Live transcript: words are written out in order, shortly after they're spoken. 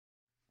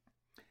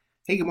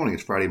Hey, good morning.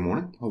 It's Friday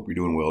morning. Hope you're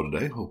doing well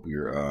today. Hope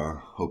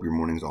your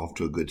morning's off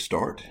to a good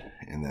start,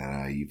 and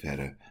that you've had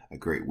a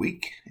great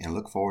week, and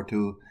look forward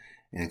to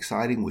an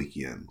exciting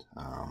weekend.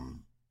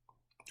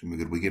 It's gonna be a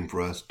good weekend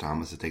for us.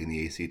 Thomas is taking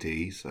the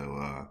ACT,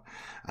 so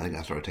I think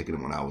I started taking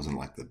it when I was in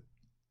like the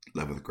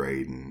 11th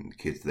grade, and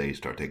kids today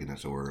start taking it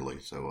so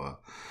early. So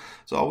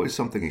always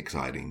something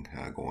exciting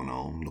going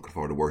on. Looking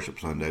forward to Worship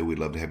Sunday. We'd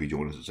love to have you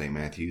join us at St.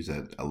 Matthew's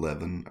at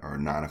 11 or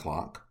 9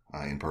 o'clock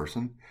in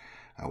person.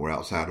 We're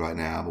outside right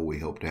now, but we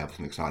hope to have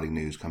some exciting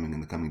news coming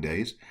in the coming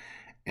days.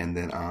 And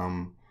then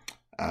online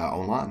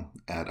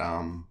at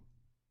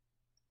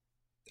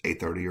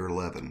 8:30 or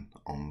 11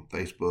 on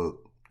Facebook,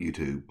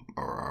 YouTube,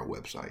 or our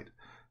website.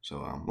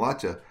 So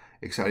lots of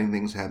exciting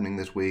things happening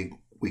this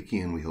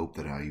weekend. We hope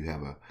that you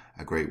have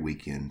a great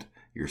weekend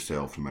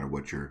yourself, no matter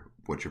what your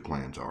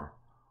plans are.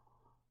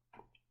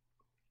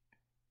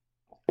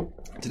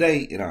 Today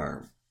in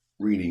our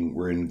reading,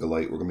 we're going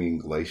to be in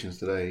Galatians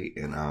today,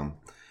 and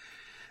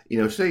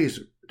today's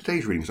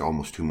reading is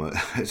almost too much.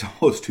 It's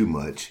almost too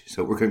much.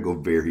 So we're going to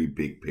go very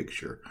big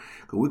picture,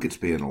 because we could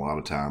spend a lot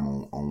of time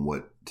on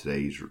what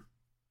today's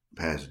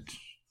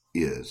passage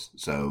is.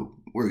 So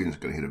we're just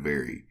going to hit a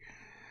very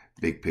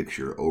big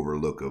picture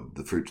overlook of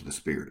the fruits of the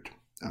Spirit.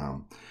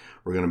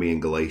 We're going to be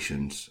in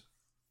Galatians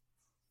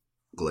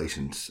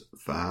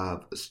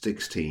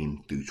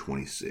 5:16 through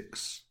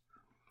 26,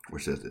 where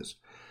it says this: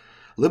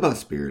 Live by the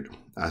Spirit,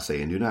 I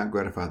say, and do not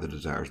gratify the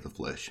desires of the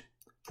flesh.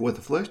 For what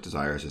the flesh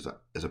desires is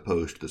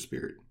opposed to the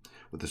Spirit.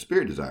 What the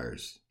Spirit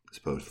desires is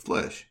opposed to the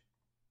flesh.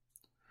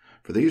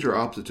 For these are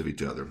opposites of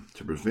each other,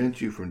 to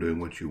prevent you from doing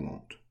what you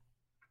want.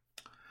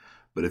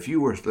 But if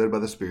you are led by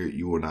the Spirit,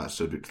 you are not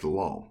subject to the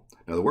law.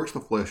 Now the works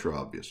of the flesh are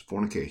obvious: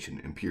 fornication,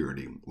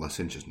 impurity,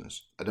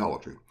 licentiousness,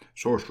 idolatry,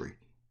 sorcery,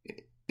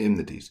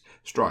 enmities,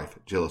 strife,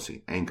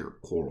 jealousy, anger,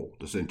 quarrel,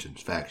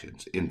 dissensions,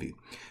 factions, envy,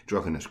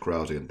 drunkenness,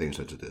 carousing, and things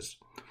such as this.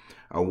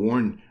 I'm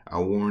warning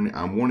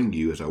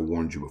you, as I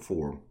warned you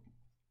before.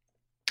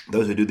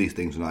 Those who do these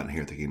things will not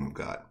inherit the kingdom of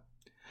God.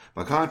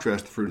 By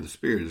contrast, the fruit of the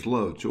Spirit is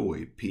love,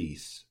 joy,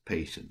 peace,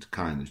 patience,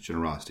 kindness,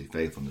 generosity,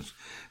 faithfulness,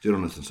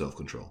 gentleness, and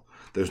self-control.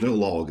 There's no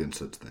law against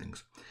such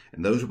things.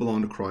 And those who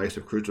belong to Christ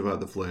have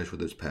crucified the flesh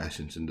with its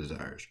passions and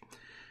desires.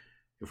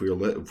 If we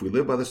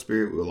live by the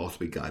Spirit, we will also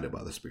be guided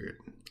by the Spirit.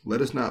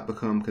 Let us not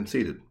become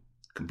conceited,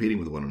 competing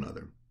with one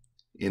another,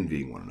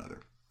 envying one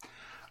another.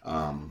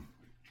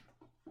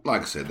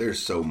 Like I said, there's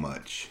so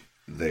much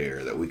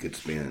there that we could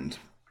spend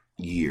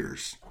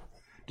years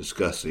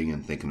discussing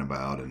and thinking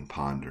about and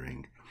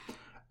pondering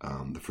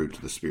the fruits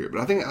of the Spirit.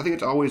 But I think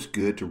it's always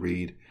good to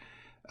read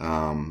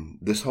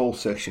this whole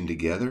section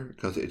together,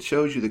 because it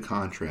shows you the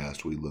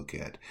contrast we look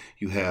at.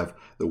 You have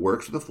the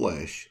works of the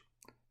flesh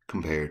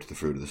compared to the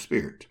fruit of the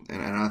Spirit,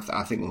 and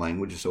I think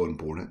language is so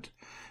important.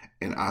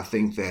 And I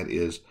think that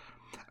is,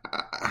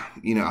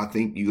 I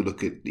think you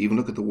look at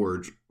the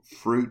words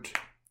fruit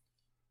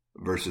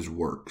versus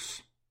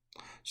works.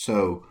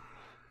 So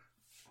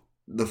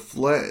the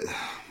flesh.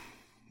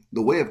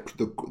 The way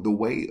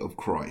of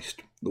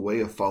Christ, the way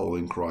of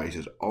following Christ,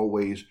 is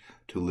always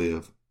to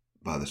live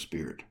by the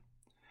Spirit.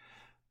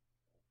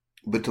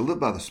 But to live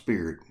by the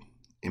Spirit,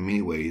 in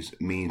many ways,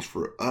 means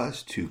for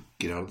us to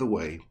get out of the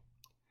way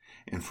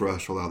and for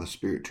us to allow the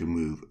Spirit to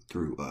move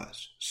through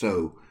us.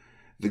 So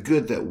the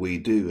good that we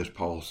do, as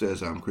Paul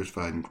says, I'm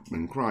crucified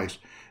in Christ,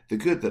 the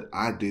good that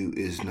I do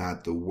is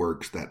not the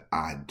works that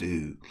I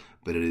do,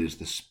 but it is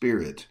the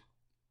Spirit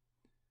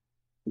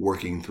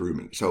working through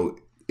me. So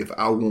if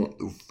I want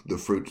the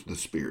fruits of the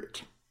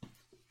Spirit,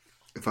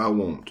 if I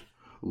want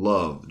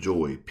love,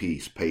 joy,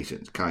 peace,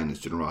 patience, kindness,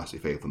 generosity,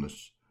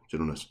 faithfulness,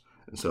 gentleness,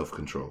 and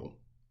self-control,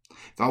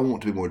 if I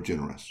want to be more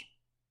generous,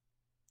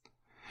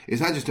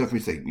 it's not just enough for me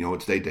to say,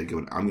 today, Dad,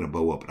 I'm going to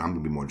bow up and I'm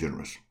going to be more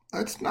generous.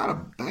 That's not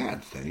a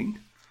bad thing,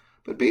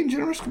 but being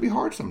generous can be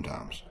hard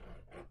sometimes.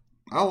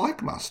 I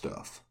like my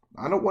stuff.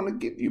 I don't want to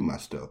give you my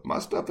stuff. My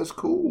stuff is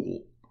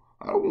cool.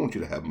 I don't want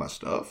you to have my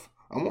stuff.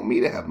 I want me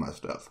to have my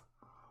stuff.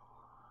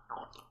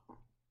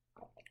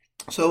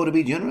 So to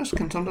be generous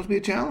can sometimes be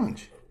a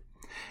challenge.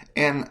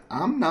 And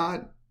I'm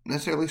not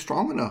necessarily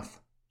strong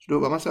enough to do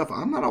it by myself.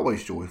 I'm not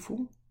always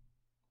joyful.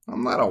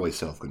 I'm not always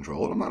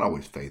self-controlled. I'm not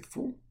always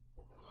faithful.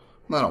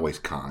 I'm not always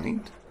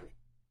kind.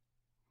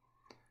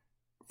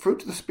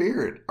 Fruits of the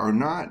Spirit are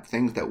not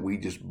things that we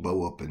just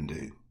bow up and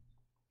do.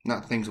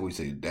 Not things that we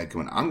say, Dad,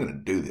 come on, I'm going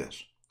to do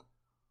this.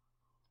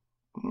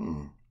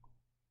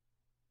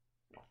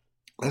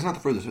 That's not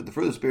the fruit of the Spirit. The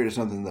fruit of the Spirit is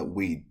something that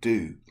we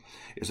do.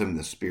 It's something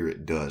the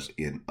Spirit does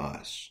in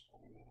us.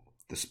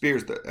 The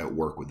Spirit's at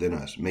work within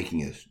us,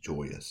 making us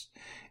joyous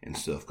and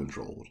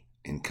self-controlled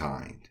and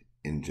kind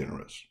and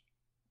generous.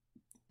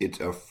 It's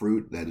a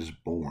fruit that is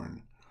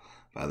born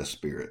by the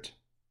Spirit.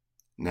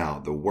 Now,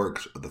 the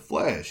works of the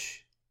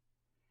flesh: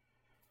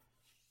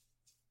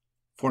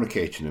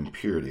 fornication,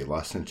 impurity,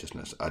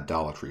 licentiousness,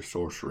 idolatry,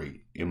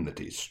 sorcery,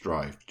 enmity,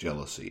 strife,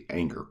 jealousy,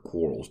 anger,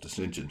 quarrels,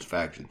 dissensions,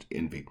 factions,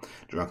 envy,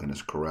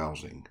 drunkenness,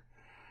 carousing.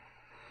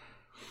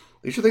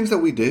 These are things that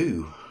we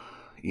do,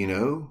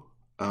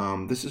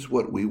 This is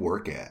what we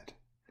work at.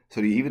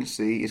 So do you even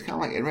see? It's kind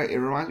of like it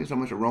reminds me so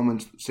much of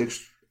Romans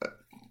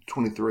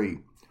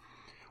 6:23,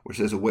 where it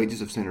says, "The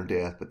wages of sin are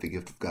death, but the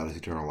gift of God is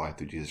eternal life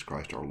through Jesus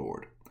Christ our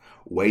Lord."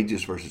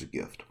 Wages versus a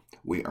gift.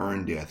 We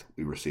earn death.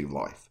 We receive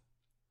life.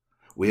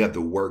 We have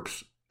the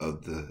works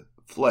of the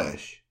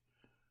flesh.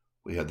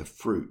 We have the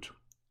fruit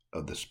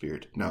of the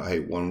Spirit. Now, hey,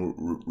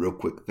 one real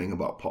quick thing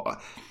about Paul.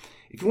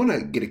 If you want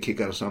to get a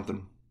kick out of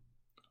something,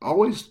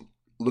 always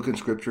look in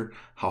Scripture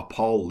how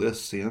Paul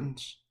lists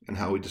sins and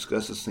how he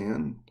discusses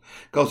sin.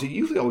 Because he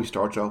usually always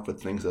starts off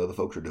with things that other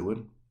folks are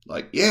doing.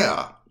 Like,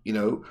 yeah,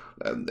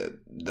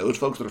 those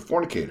folks that are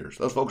fornicators,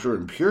 those folks are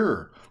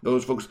impure,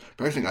 those folks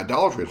practicing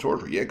idolatry and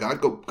sorcery. Yeah, God,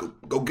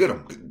 go get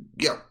them.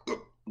 Yeah,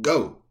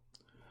 go.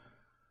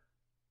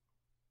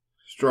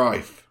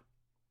 Strife,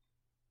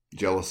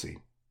 jealousy,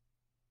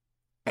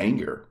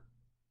 anger,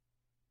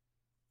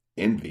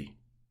 envy.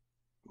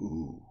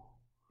 Ooh,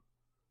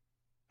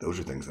 those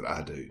are things that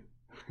I do.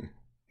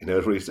 And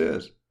that's what he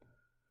says.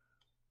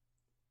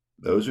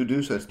 Those who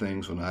do such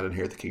things will not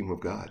inherit the kingdom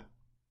of God.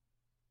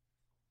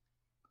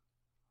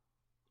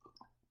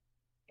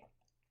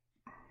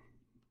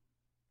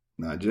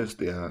 Not just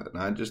those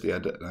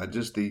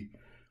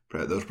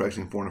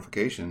practicing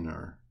fornication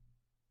or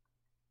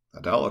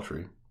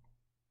idolatry.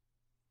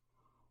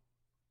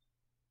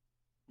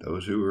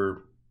 Those who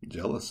are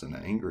jealous and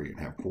angry and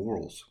have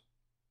quarrels.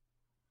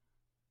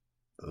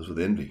 Those with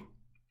envy.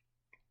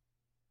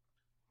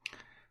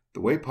 The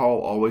way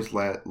Paul always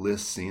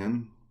lists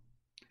sin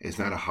is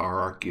not a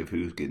hierarchy of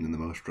who's getting in the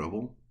most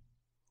trouble.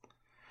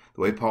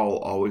 The way Paul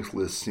always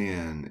lists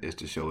sin is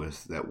to show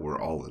us that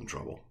we're all in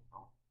trouble.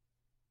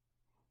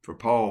 For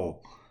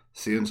Paul,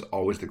 sin's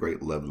always the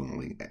great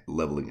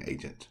leveling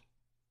agent.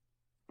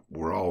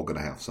 We're all going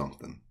to have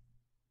something.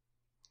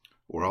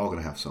 We're all going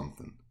to have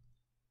something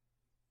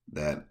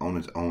that on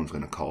its own is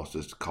going to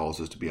cause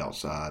us to be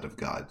outside of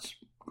God's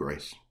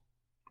grace.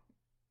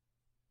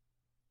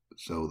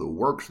 So the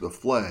works of the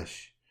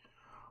flesh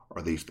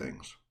are these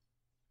things.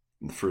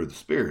 And the fruit of the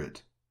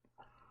Spirit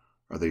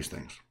are these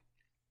things.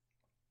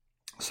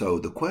 So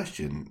the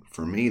question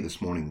for me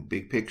this morning,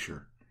 big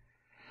picture,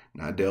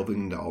 not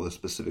delving into all the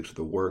specifics of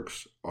the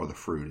works or the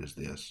fruit, is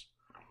this.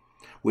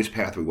 Which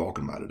path are we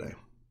walking by today?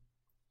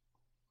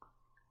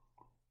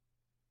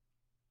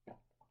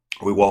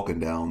 Are we walking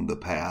down the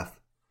path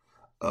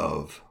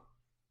of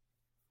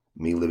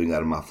me living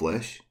out of my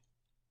flesh?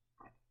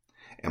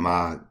 Am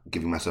I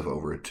giving myself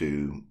over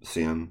to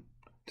sin,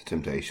 to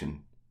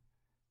temptation,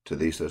 to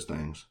these such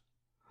things?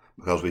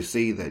 Because we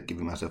see that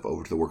giving myself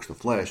over to the works of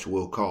the flesh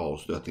will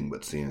cause nothing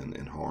but sin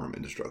and harm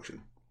and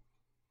destruction.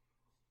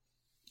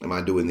 Am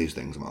I doing these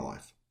things in my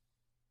life?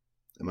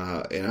 And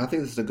I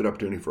think this is a good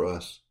opportunity for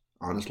us,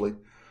 honestly,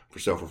 for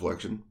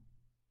self-reflection,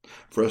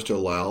 for us to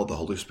allow the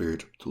Holy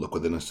Spirit to look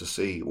within us to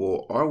see,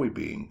 well, are we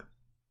being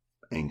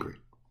angry?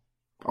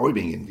 Are we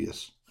being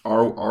envious?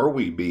 Are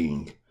we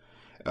being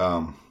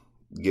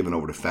given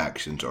over to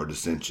factions or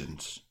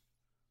dissensions?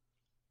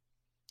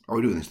 Are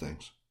we doing these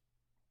things?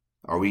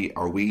 Are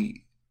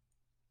we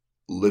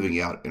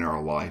living out in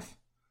our life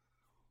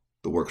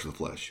the works of the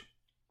flesh?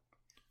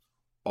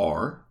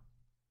 Or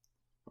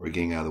are we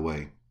getting out of the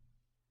way,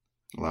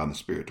 allowing the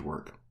Spirit to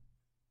work?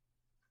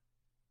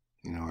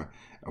 Are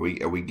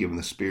we giving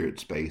the Spirit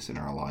space in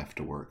our life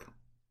to work?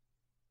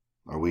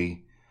 Are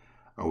we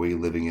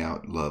living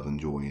out love and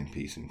joy and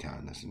peace and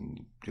kindness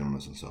and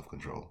gentleness and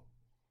self-control?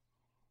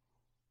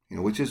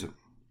 Which is it?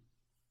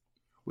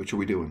 Which are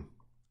we doing?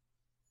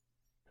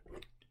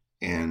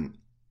 And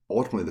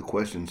ultimately the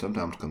question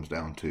sometimes comes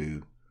down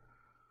to,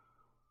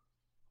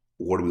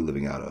 what are we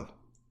living out of?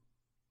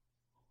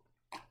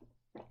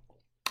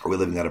 Are we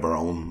living out of our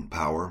own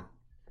power,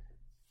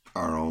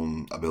 our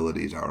own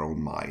abilities, our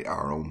own might,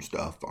 our own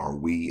stuff? Are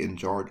we in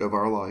charge of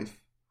our life?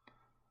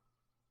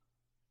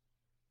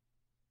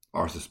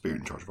 Or is the Spirit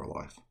in charge of our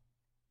life?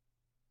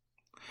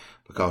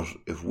 Because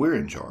if we're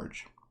in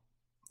charge,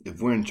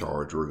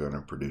 we're going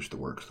to produce the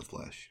works of the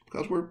flesh.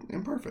 Because we're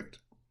imperfect.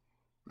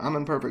 I'm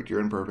imperfect, you're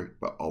imperfect,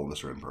 but all of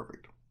us are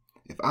imperfect.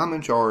 If I'm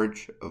in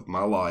charge of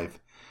my life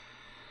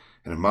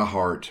and of my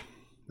heart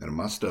and of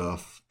my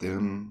stuff,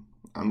 then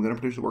I'm going to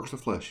produce the works of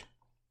the flesh.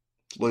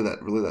 It's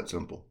really that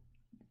simple.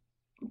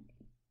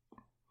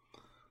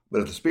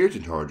 But if the Spirit's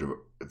in charge,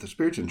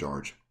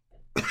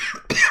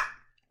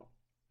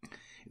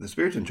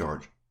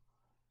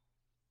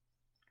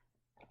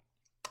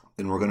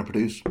 then we're going to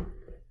produce the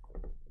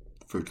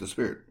fruit of the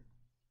Spirit.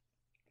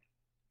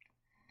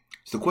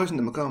 So the question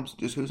then becomes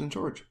just who's in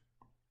charge?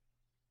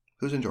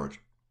 Who's in charge?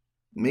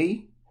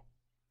 Me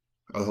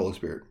or the Holy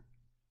Spirit?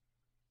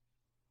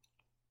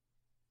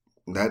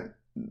 That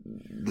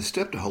the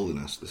step to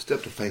holiness, the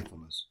step to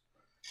faithfulness,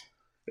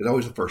 is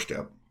always the first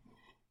step.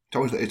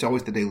 It's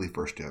always the daily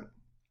first step.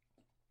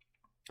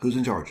 Who's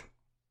in charge?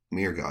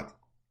 Me or God?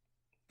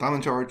 If I'm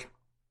in charge,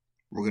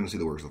 we're going to see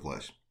the works of the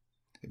flesh.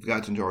 If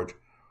God's in charge,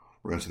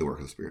 we're going to see the work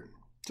of the Spirit.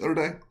 So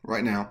today,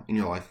 right now, in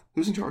your life,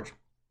 who's in charge?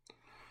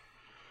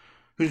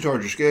 Who's in charge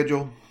of your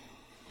schedule?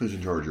 Who's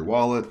in charge of your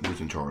wallet? Who's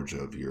in charge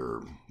of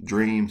your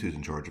dreams? Who's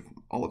in charge of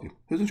all of you?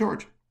 Who's in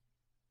charge?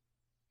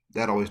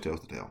 That always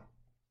tells the tale.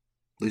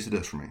 At least it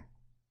does for me.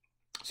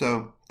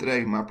 So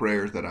today, my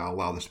prayer is that I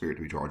allow the Spirit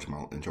to be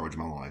in charge of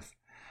my life.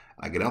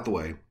 I get out the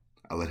way,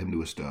 I let Him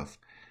do His stuff,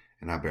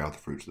 and I bear out the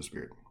fruits of the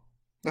Spirit.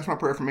 That's my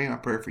prayer for me, and I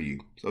pray for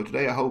you. So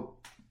today, I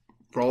hope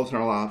for all of us in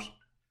our lives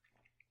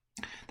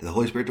that the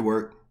Holy Spirit to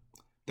work,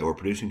 that we're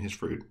producing His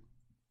fruit,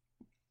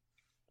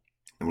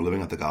 and we're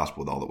living out the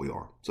gospel with all that we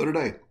are. So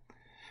today,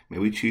 may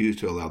we choose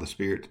to allow the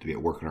Spirit to be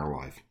at work in our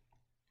life.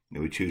 May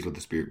we choose to let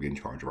the Spirit be in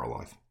charge of our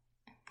life.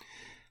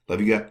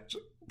 Love you guys.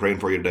 Praying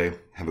for you today.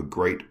 Have a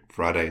great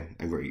Friday,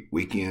 a great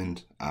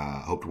weekend.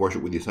 Hope to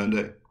worship with you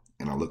Sunday,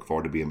 and I look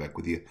forward to being back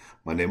with you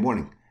Monday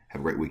morning.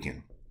 Have a great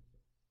weekend.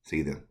 See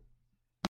you then.